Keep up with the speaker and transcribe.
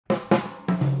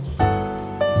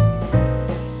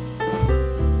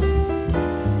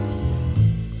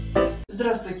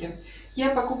Я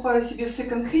покупаю себе в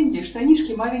секонд-хенде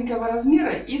штанишки маленького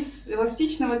размера из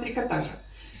эластичного трикотажа.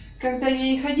 Когда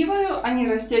я их одеваю, они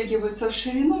растягиваются в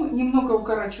ширину, немного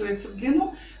укорачиваются в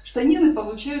длину, штанины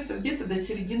получаются где-то до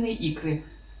середины икры.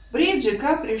 Бриджи,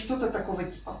 капри, что-то такого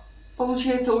типа.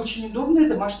 Получаются очень удобные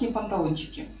домашние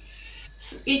панталончики.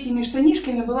 С этими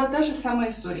штанишками была та же самая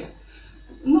история.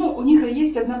 Но у них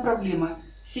есть одна проблема.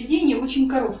 Сиденье очень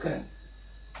короткое.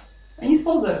 Они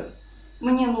сползают.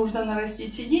 Мне нужно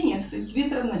нарастить сиденье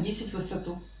сантиметров на 10 в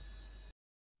высоту.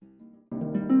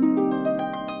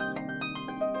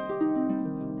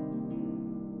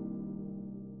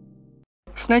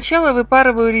 Сначала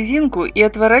выпарываю резинку и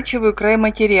отворачиваю край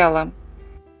материала.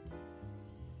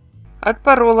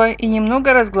 Отпорола и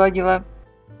немного разгладила.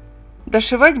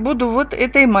 Дошивать буду вот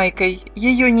этой майкой.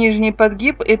 Ее нижний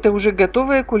подгиб — это уже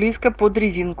готовая кулиска под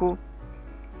резинку.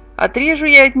 Отрежу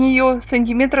я от нее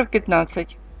сантиметров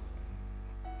 15.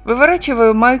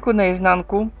 Выворачиваю майку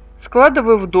наизнанку,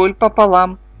 складываю вдоль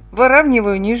пополам,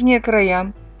 выравниваю нижние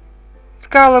края.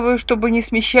 Скалываю, чтобы не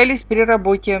смещались при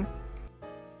работе.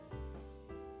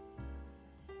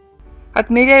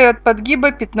 Отмеряю от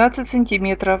подгиба 15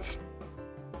 сантиметров.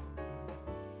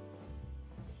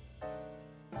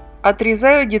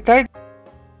 Отрезаю деталь.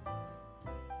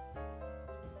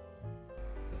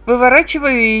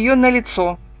 Выворачиваю ее на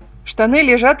лицо. Штаны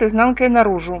лежат изнанкой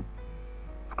наружу.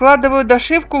 Вкладываю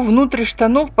дошивку внутрь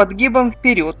штанов подгибом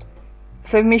вперед.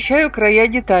 Совмещаю края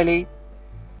деталей.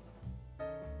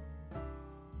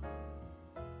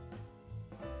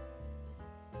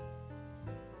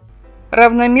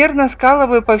 Равномерно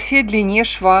скалываю по всей длине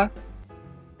шва.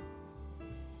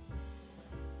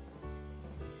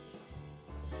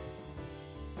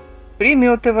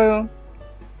 Приметываю.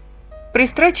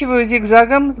 Пристрачиваю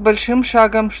зигзагом с большим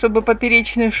шагом, чтобы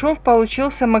поперечный шов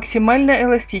получился максимально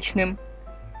эластичным.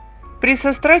 При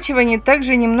сострачивании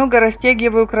также немного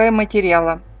растягиваю край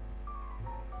материала.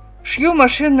 Шью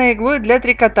машинной иглой для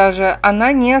трикотажа,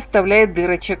 она не оставляет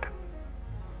дырочек.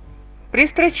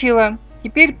 Пристрочила.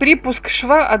 Теперь припуск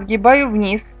шва отгибаю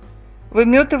вниз.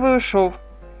 Выметываю шов.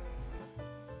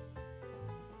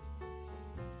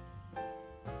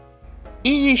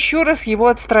 И еще раз его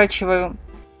отстрачиваю.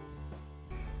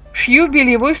 Шью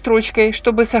бельевой строчкой,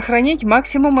 чтобы сохранить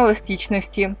максимум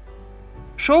эластичности.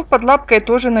 Шов под лапкой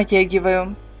тоже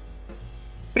натягиваю.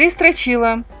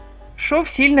 Пристрочила. Шов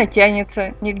сильно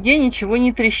тянется, нигде ничего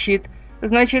не трещит,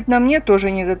 значит, на мне тоже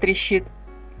не затрещит.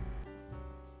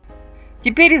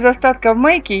 Теперь из остатков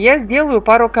майки я сделаю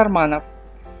пару карманов.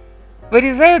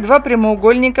 Вырезаю два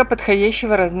прямоугольника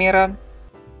подходящего размера.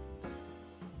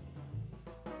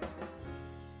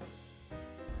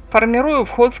 Формирую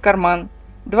вход в карман.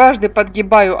 Дважды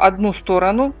подгибаю одну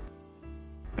сторону,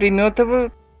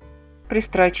 приметываю,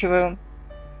 пристрачиваю.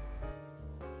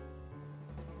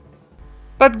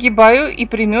 Подгибаю и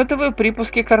приметываю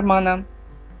припуски кармана.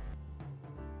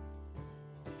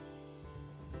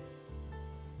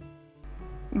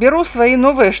 Беру свои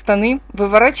новые штаны,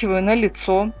 выворачиваю на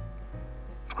лицо.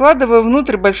 Вкладываю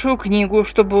внутрь большую книгу,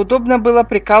 чтобы удобно было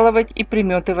прикалывать и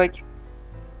приметывать.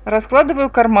 Раскладываю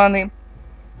карманы.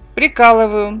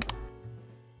 Прикалываю.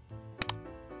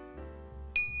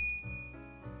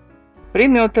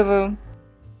 Приметываю.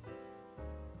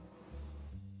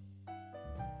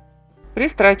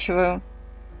 Пристрачиваю.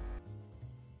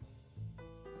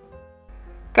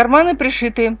 Карманы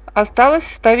пришиты, осталось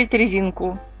вставить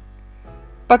резинку.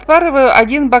 Подпарываю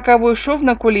один боковой шов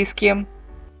на кулиске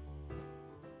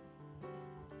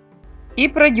и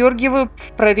продергиваю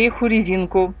в прореху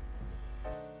резинку.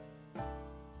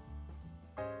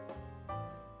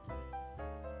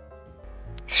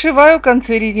 Сшиваю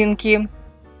концы резинки.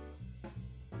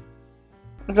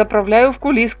 Заправляю в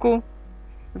кулиску.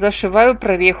 Зашиваю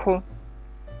прореху.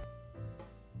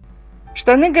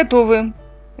 Штаны готовы.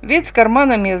 Вид с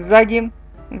карманами сзади,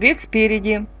 вид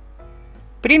спереди.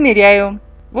 Примеряю.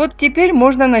 Вот теперь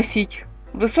можно носить.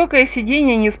 Высокое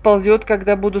сиденье не сползет,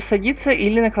 когда буду садиться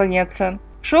или наклоняться.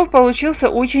 Шов получился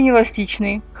очень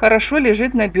эластичный, хорошо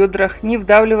лежит на бедрах, не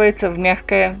вдавливается в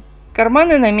мягкое.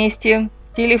 Карманы на месте.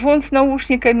 Телефон с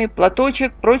наушниками,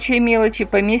 платочек, прочие мелочи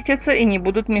поместятся и не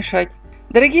будут мешать.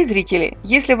 Дорогие зрители,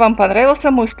 если вам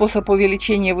понравился мой способ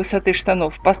увеличения высоты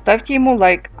штанов, поставьте ему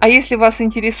лайк. А если вас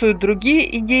интересуют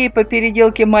другие идеи по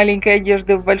переделке маленькой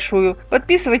одежды в большую,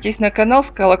 подписывайтесь на канал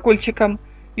с колокольчиком.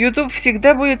 YouTube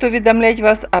всегда будет уведомлять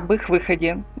вас об их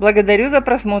выходе. Благодарю за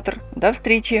просмотр. До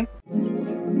встречи!